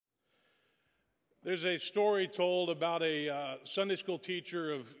There's a story told about a Sunday school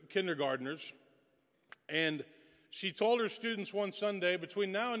teacher of kindergartners, and she told her students one Sunday,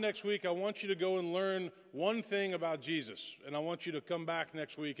 between now and next week, I want you to go and learn one thing about Jesus, and I want you to come back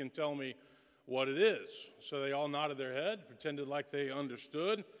next week and tell me what it is. So they all nodded their head, pretended like they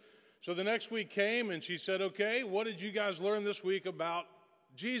understood. So the next week came, and she said, okay, what did you guys learn this week about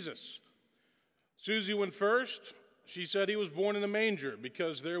Jesus? Susie went first. She said he was born in a manger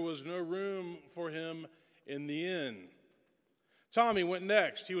because there was no room for him in the inn. Tommy went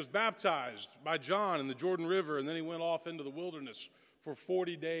next. He was baptized by John in the Jordan River, and then he went off into the wilderness for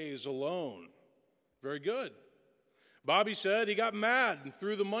 40 days alone. Very good. Bobby said he got mad and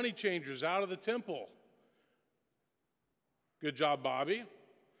threw the money changers out of the temple. Good job, Bobby.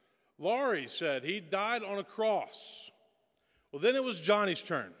 Laurie said he died on a cross. Well, then it was Johnny's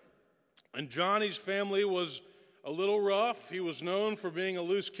turn. And Johnny's family was a little rough. He was known for being a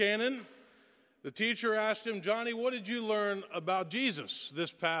loose cannon. The teacher asked him, Johnny, what did you learn about Jesus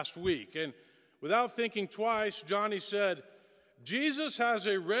this past week? And without thinking twice, Johnny said, Jesus has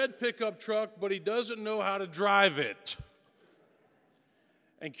a red pickup truck, but he doesn't know how to drive it.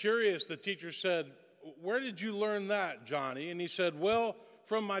 And curious, the teacher said, where did you learn that, Johnny? And he said, well,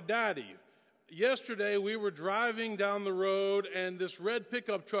 from my daddy. Yesterday, we were driving down the road, and this red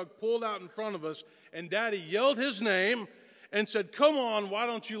pickup truck pulled out in front of us, and Daddy yelled his name and said, come on, why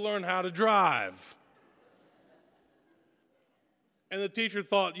don't you learn how to drive? And the teacher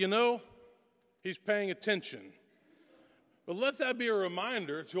thought, he's paying attention. But let that be a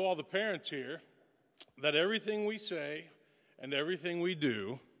reminder to all the parents here that everything we say and everything we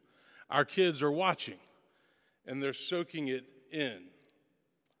do, our kids are watching, and they're soaking it in.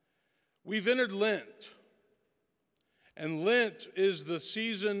 We've entered Lent, and Lent is the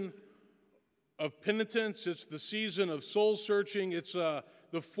season of penitence. It's the season of soul searching. It's the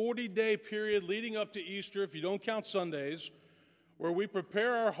 40-day period leading up to Easter, if you don't count Sundays, where we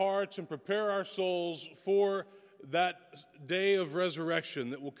prepare our hearts and prepare our souls for that day of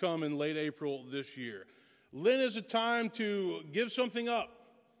resurrection that will come in late April this year. Lent is a time to give something up,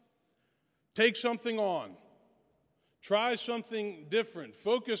 take something on. Try something different.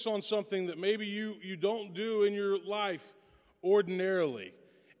 Focus on something that maybe you don't do in your life ordinarily.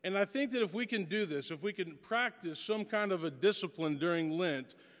 And I think that if we can do this, if we can practice some kind of a discipline during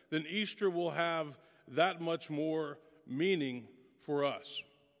Lent, then Easter will have that much more meaning for us.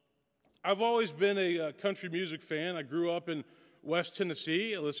 I've always been a country music fan. I grew up in West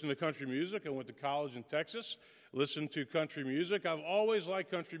Tennessee. I listened to country music. I went to college in Texas, listened to country music. I've always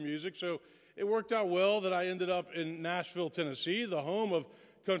liked country music, so it worked out well that I ended up in Nashville, Tennessee, the home of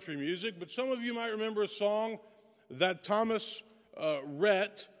country music. But some of you might remember a song that Thomas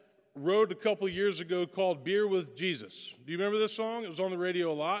Rhett wrote a couple years ago called Beer with Jesus. Do you remember this song? It was on the radio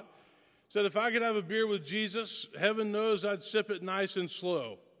a lot. It said, if I could have a beer with Jesus, heaven knows I'd sip it nice and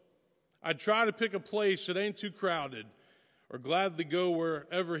slow. I'd try to pick a place that ain't too crowded or gladly go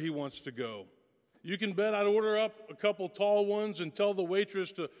wherever he wants to go. You can bet I'd order up a couple tall ones and tell the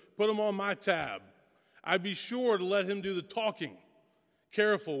waitress to put them on my tab. I'd be sure to let him do the talking,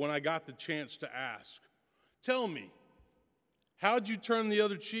 careful when I got the chance to ask. Tell me, how'd you turn the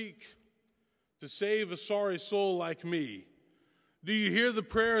other cheek to save a sorry soul like me? Do you hear the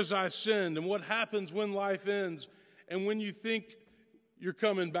prayers I send and what happens when life ends and when you think you're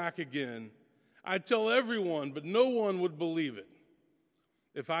coming back again? I'd tell everyone, but no one would believe it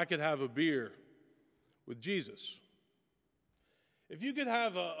if I could have a beer with Jesus. If you could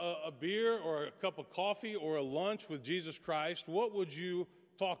have a beer or a cup of coffee or a lunch with Jesus Christ, what would you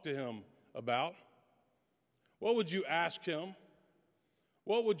talk to him about? What would you ask him?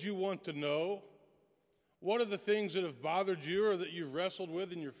 What would you want to know? What are the things that have bothered you or that you've wrestled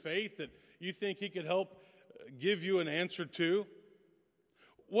with in your faith that you think he could help give you an answer to?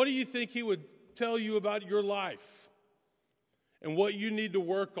 What do you think he would tell you about your life and what you need to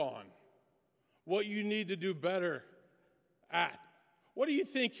work on? What you need to do better at? What do you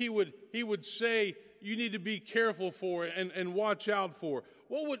think he would say you need to be careful for and watch out for?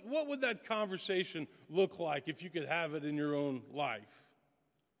 What would that conversation look like if you could have it in your own life?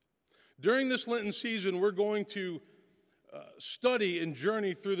 During this Lenten season, we're going to study and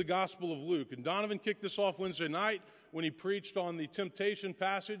journey through the Gospel of Luke. And Donovan kicked this off Wednesday night when he preached on the temptation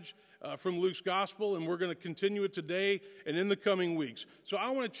passage from Luke's Gospel, and we're going to continue it today and in the coming weeks. So I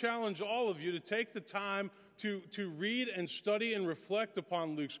want to challenge all of you to take the time to read and study and reflect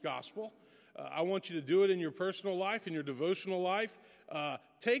upon Luke's Gospel. I want you to do it in your personal life, in your devotional life.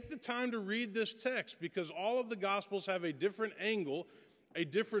 Take the time to read this text because all of the Gospels have a different angle, a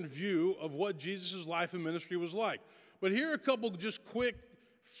different view of what Jesus' life and ministry was like. But here are a couple just quick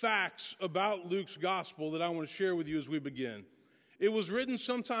facts about Luke's gospel that I want to share with you as we begin. It was written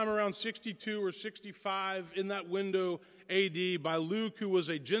sometime around 62 or 65 in that window AD by Luke, who was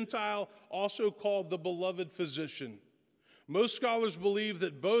a Gentile, also called the beloved physician. Most scholars believe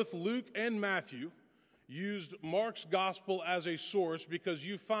that both Luke and Matthew used Mark's gospel as a source because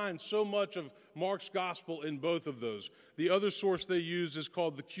you find so much of Mark's gospel in both of those. The other source they used is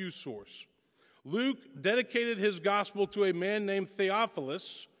called the Q source. Luke dedicated his gospel to a man named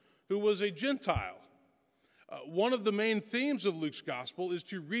Theophilus, who was a Gentile. One of the main themes of Luke's gospel is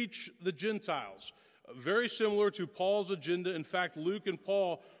to reach the Gentiles, very similar to Paul's agenda. In fact, Luke and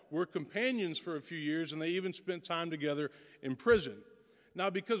Paul were companions for a few years, and they even spent time together in prison. Now,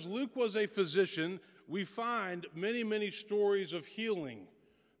 because Luke was a physician, we find many, many stories of healing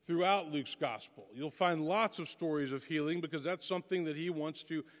throughout Luke's gospel. You'll find lots of stories of healing because that's something that he wants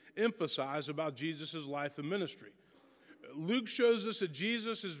to emphasize about Jesus' life and ministry. Luke shows us that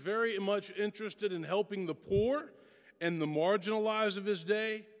Jesus is very much interested in helping the poor and the marginalized of his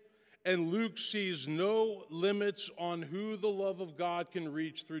day, and Luke sees no limits on who the love of God can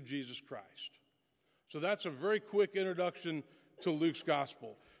reach through Jesus Christ. So that's a very quick introduction to Luke's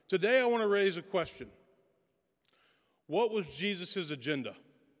gospel. Today I want to raise a question. What was Jesus' agenda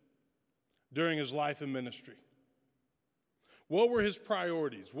during his life and ministry? What were his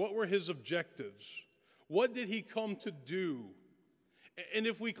priorities? What were his objectives? What did he come to do? And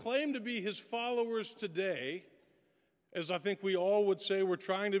if we claim to be his followers today, as I think we all would say we're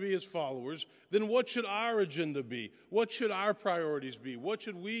trying to be his followers, then what should our agenda be? What should our priorities be? What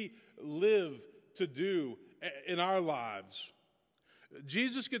should we live to do in our lives?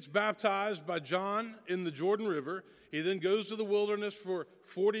 Jesus gets baptized by John in the Jordan River. He then goes to the wilderness for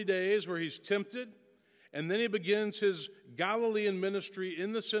 40 days where he's tempted. And then he begins his Galilean ministry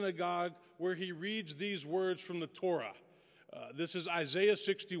in the synagogue where he reads these words from the Torah. This is Isaiah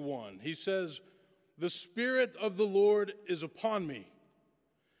 61. He says, "The Spirit of the Lord is upon me,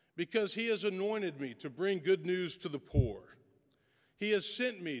 because he has anointed me to bring good news to the poor. He has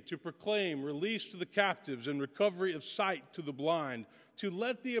sent me to proclaim release to the captives and recovery of sight to the blind, to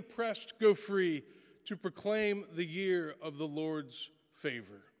let the oppressed go free, to proclaim the year of the Lord's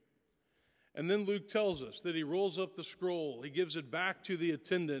favor." And then Luke tells us that he rolls up the scroll, he gives it back to the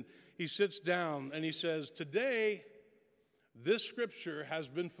attendant, he sits down and he says, "Today, this scripture has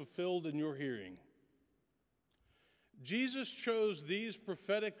been fulfilled in your hearing." Jesus chose these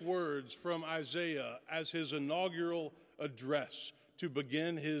prophetic words from Isaiah as his inaugural address to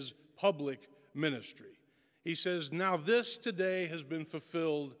begin his public ministry. He says, "Now this today has been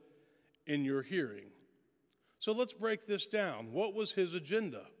fulfilled in your hearing." So let's break this down. What was his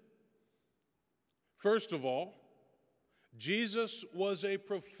agenda? First of all, Jesus was a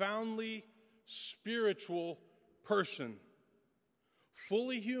profoundly spiritual person,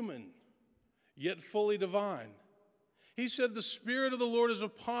 fully human, yet fully divine. He said, "The Spirit of the Lord is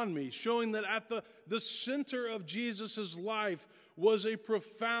upon me," showing that at the center of Jesus' life was a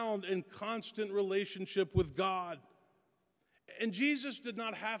profound and constant relationship with God. And Jesus did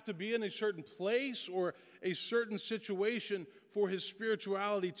not have to be in a certain place or a certain situation for his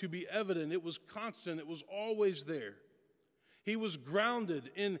spirituality to be evident. It was constant. It was always there. He was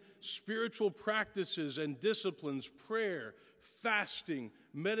grounded in spiritual practices and disciplines, prayer, fasting,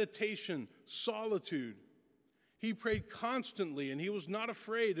 meditation, solitude. He prayed constantly, and he was not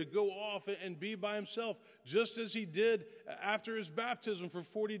afraid to go off and be by himself, just as he did after his baptism for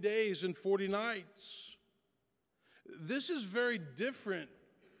 40 days and 40 nights. This is very different,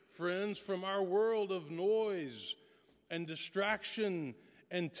 friends, from our world of noise and distraction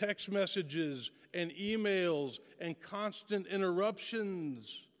and text messages and emails and constant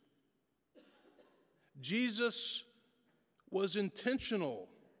interruptions. Jesus was intentional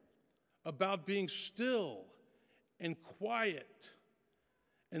about being still and quiet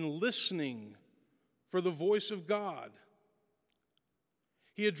and listening for the voice of God.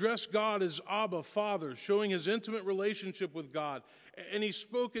 He addressed God as Abba, Father, showing his intimate relationship with God. And he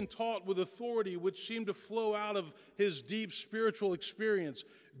spoke and taught with authority, which seemed to flow out of his deep spiritual experience.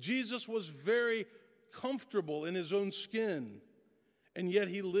 Jesus was very comfortable in his own skin, and yet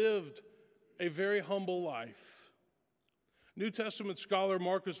he lived a very humble life. New Testament scholar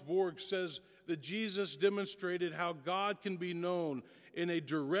Marcus Borg says that Jesus demonstrated how God can be known in a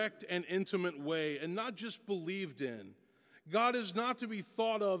direct and intimate way and not just believed in. God is not to be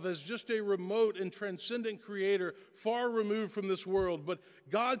thought of as just a remote and transcendent creator far removed from this world, but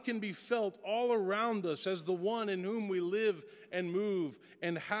God can be felt all around us as the one in whom we live and move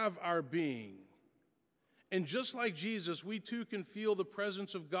and have our being. And just like Jesus, we too can feel the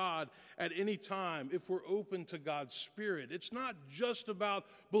presence of God at any time if we're open to God's Spirit. It's not just about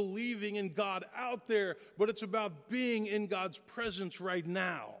believing in God out there, but it's about being in God's presence right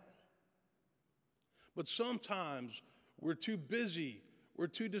now. But sometimes we're too busy, we're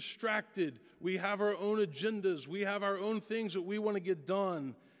too distracted, we have our own agendas, we have our own things that we want to get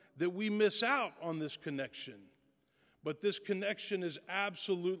done, that we miss out on this connection. But this connection is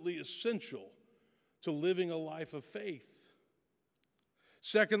absolutely essential to living a life of faith.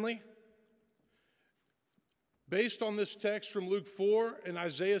 Secondly, based on this text from Luke 4 and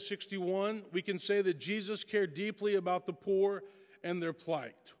Isaiah 61, we can say that Jesus cared deeply about the poor and their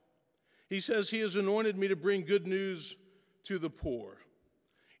plight. He says, "He has anointed me to bring good news to the poor."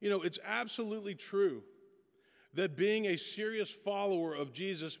 You know, it's absolutely true that being a serious follower of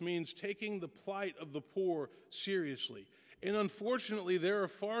Jesus means taking the plight of the poor seriously. And unfortunately, there are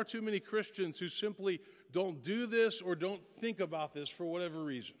far too many Christians who simply don't do this or don't think about this for whatever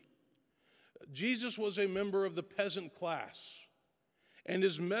reason. Jesus was a member of the peasant class, and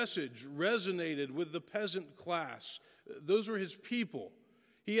his message resonated with the peasant class. Those were his people.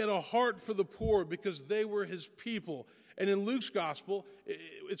 He had a heart for the poor because they were his people. And in Luke's gospel,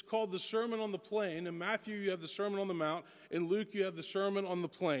 it's called the Sermon on the Plain. In Matthew, you have the Sermon on the Mount. In Luke, you have the Sermon on the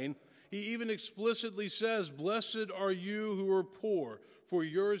Plain. He even explicitly says, "Blessed are you who are poor, for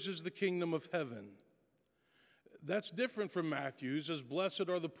yours is the kingdom of heaven." That's different from Matthew's, as "Blessed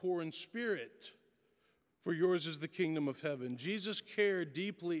are the poor in spirit, for yours is the kingdom of heaven." Jesus cared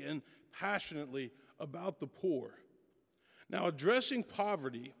deeply and passionately about the poor. Now, addressing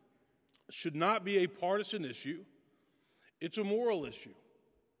poverty should not be a partisan issue. It's a moral issue.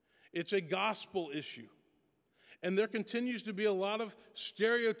 It's a gospel issue. And there continues to be a lot of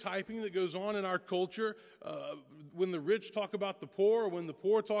stereotyping that goes on in our culture when the rich talk about the poor, or when the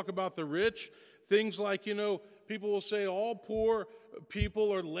poor talk about the rich. Things like, people will say all poor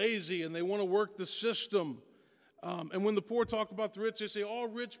people are lazy and they want to work the system. And when the poor talk about the rich, they say all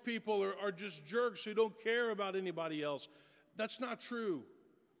rich people are just jerks who don't care about anybody else. That's not true.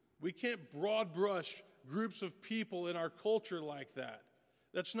 We can't broad brush groups of people in our culture like that.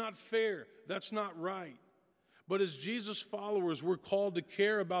 That's not fair. That's not right. But as Jesus followers, we're called to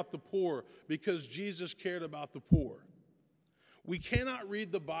care about the poor because Jesus cared about the poor. We cannot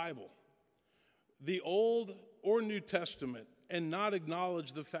read the Bible, the Old or New Testament, and not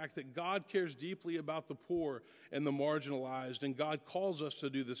acknowledge the fact that God cares deeply about the poor and the marginalized, and God calls us to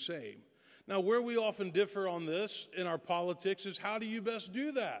do the same. Now, where we often differ on this in our politics is, how do you best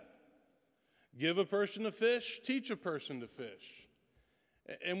do that? Give a person a fish, teach a person to fish.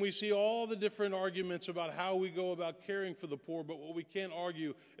 And we see all the different arguments about how we go about caring for the poor, but what we can't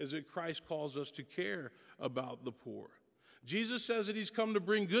argue is that Christ calls us to care about the poor. Jesus says that he's come to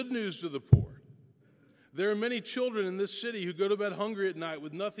bring good news to the poor. There are many children in this city who go to bed hungry at night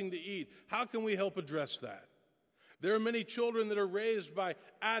with nothing to eat. How can we help address that? There are many children that are raised by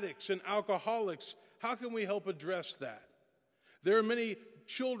addicts and alcoholics. How can we help address that? There are many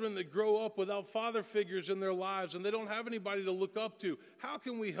children that grow up without father figures in their lives and they don't have anybody to look up to. How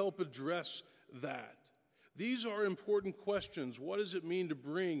can we help address that? These are important questions. What does it mean to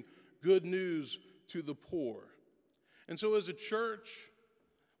bring good news to the poor? And so as a church,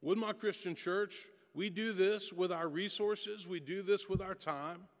 Woodmont Christian Church, we do this with our resources. We do this with our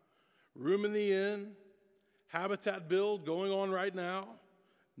time. Room in the Inn, Habitat Build going on right now,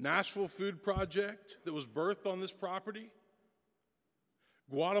 Nashville Food Project that was birthed on this property,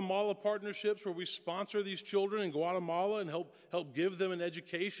 Guatemala partnerships where we sponsor these children in Guatemala and help give them an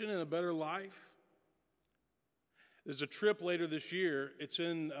education and a better life. There's a trip later this year. It's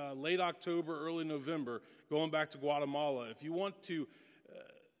in late October, early November, going back to Guatemala. If you want to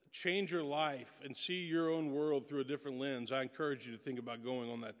change your life and see your own world through a different lens, I encourage you to think about going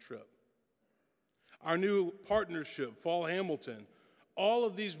on that trip. Our new partnership, Fall Hamilton, all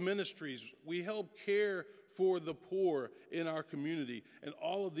of these ministries, we help care for the poor in our community, and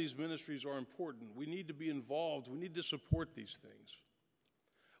all of these ministries are important. We need to be involved. We need to support these things.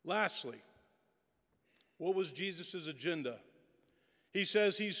 Lastly, what was Jesus' agenda? He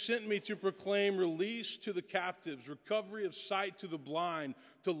says, he sent me to proclaim release to the captives, recovery of sight to the blind,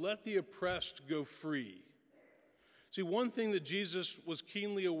 to let the oppressed go free. See, one thing that Jesus was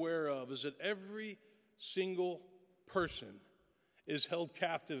keenly aware of is that every single person is held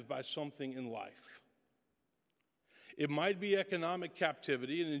captive by something in life. It might be economic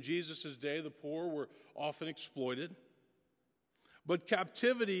captivity, and in Jesus' day, the poor were often exploited. But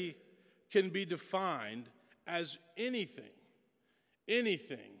captivity can be defined as anything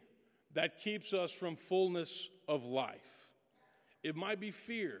that keeps us from fullness of life. It might be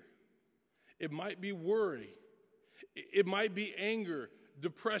fear. It might be worry. It might be anger,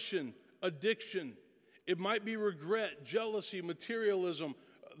 depression, addiction. It might be regret, jealousy, materialism,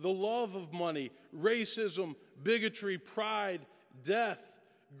 the love of money, racism, bigotry, pride, death,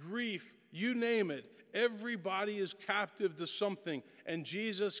 grief, you name it. Everybody is captive to something, and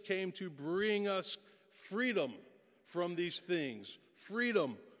Jesus came to bring us freedom from these things,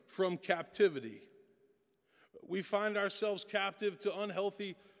 freedom from captivity. We find ourselves captive to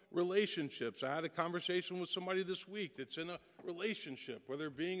unhealthy relationships. I had a conversation with somebody this week that's in a relationship where they're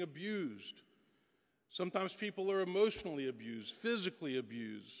being abused. Sometimes people are emotionally abused, physically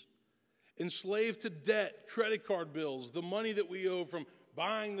abused, enslaved to debt, credit card bills, the money that we owe from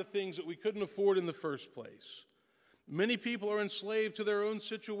buying the things that we couldn't afford in the first place. Many people are enslaved to their own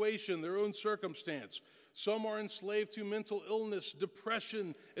situation, their own circumstance. Some are enslaved to mental illness.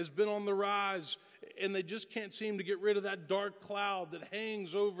 Depression has been on the rise, and they just can't seem to get rid of that dark cloud that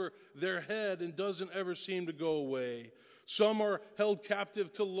hangs over their head and doesn't ever seem to go away. Some are held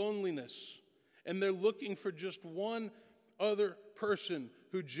captive to loneliness, and they're looking for just one other person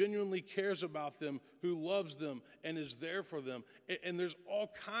who genuinely cares about them, who loves them, and is there for them. And there's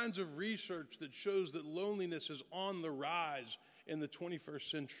all kinds of research that shows that loneliness is on the rise in the 21st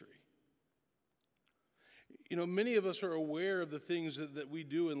century. You know, many of us are aware of the things that we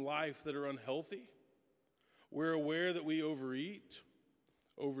do in life that are unhealthy. We're aware that we overeat,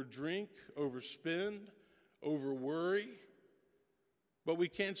 overdrink, overspend, overworry, but we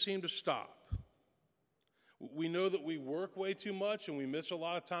can't seem to stop. We know that we work way too much and we miss a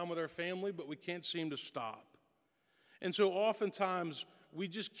lot of time with our family, but we can't seem to stop. And so oftentimes we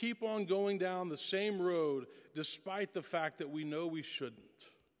just keep on going down the same road despite the fact that we know we shouldn't.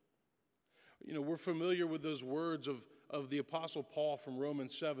 You know, we're familiar with those words of the Apostle Paul from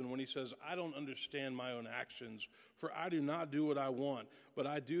Romans 7 when he says, I don't understand my own actions, for I do not do what I want, but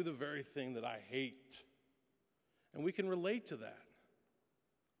I do the very thing that I hate. And we can relate to that.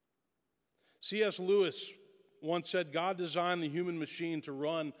 C.S. Lewis once said, God designed the human machine to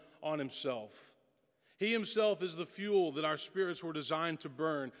run on himself. He himself is the fuel that our spirits were designed to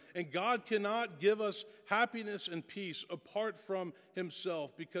burn. And God cannot give us happiness and peace apart from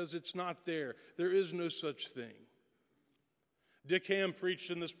himself because it's not there. There is no such thing. Dick Ham preached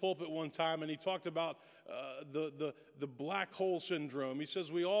in this pulpit one time, and he talked about the black hole syndrome. He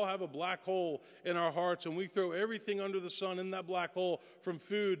says we all have a black hole in our hearts, and we throw everything under the sun in that black hole, from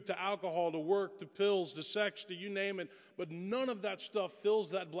food to alcohol to work to pills to sex to you name it. But none of that stuff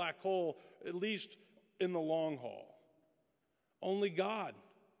fills that black hole, at least in the long haul. Only God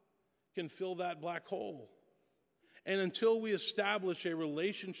can fill that black hole. And until we establish a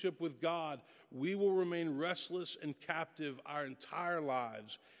relationship with God, we will remain restless and captive our entire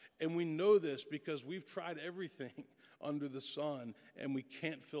lives. And we know this because we've tried everything under the sun, and we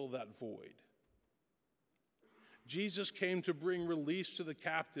can't fill that void. Jesus came to bring release to the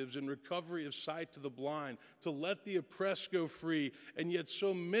captives and recovery of sight to the blind, to let the oppressed go free, and yet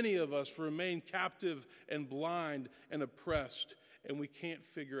so many of us remain captive and blind and oppressed, and we can't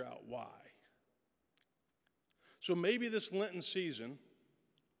figure out why. So maybe this Lenten season,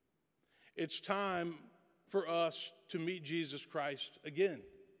 it's time for us to meet Jesus Christ again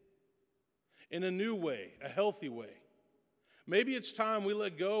in a new way, a healthy way. Maybe it's time we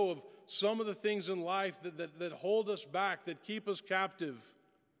let go of some of the things in life that hold us back, that keep us captive.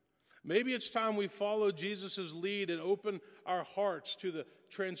 Maybe it's time we follow Jesus' lead and open our hearts to the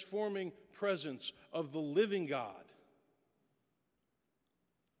transforming presence of the living God.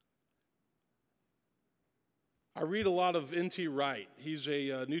 I read a lot of N.T. Wright. He's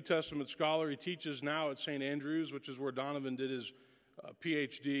a New Testament scholar. He teaches now at St. Andrews, which is where Donovan did his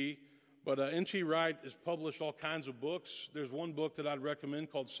Ph.D. But N.T. Wright has published all kinds of books. There's one book that I'd recommend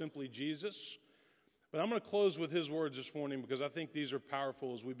called Simply Jesus. But I'm going to close with his words this morning because I think these are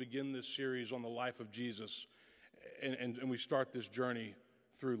powerful as we begin this series on the life of Jesus and we start this journey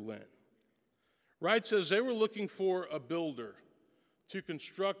through Lent. Wright says they were looking for a builder to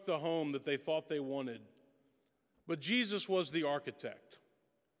construct the home that they thought they wanted. But Jesus was the architect,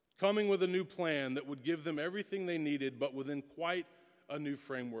 coming with a new plan that would give them everything they needed, but within quite a new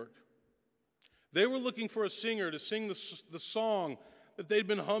framework. They were looking for a singer to sing the song that they'd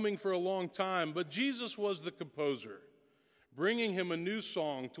been humming for a long time, but Jesus was the composer, bringing him a new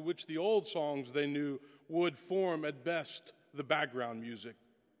song to which the old songs they knew would form at best the background music.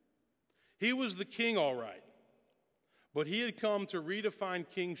 He was the king, all right, but he had come to redefine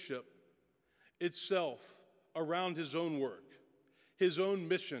kingship itself around his own work, his own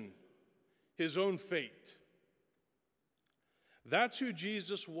mission, his own fate. That's who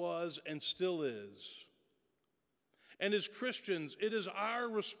Jesus was and still is. And as Christians, it is our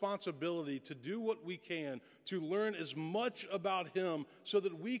responsibility to do what we can to learn as much about him so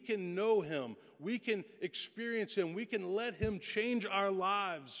that we can know him, we can experience him, we can let him change our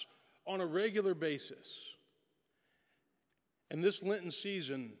lives on a regular basis. And this Lenten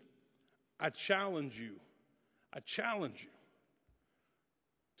season, I challenge you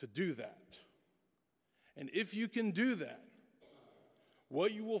to do that. And if you can do that,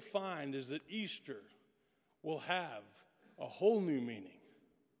 what you will find is that Easter will have a whole new meaning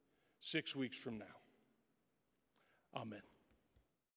 6 weeks from now. Amen.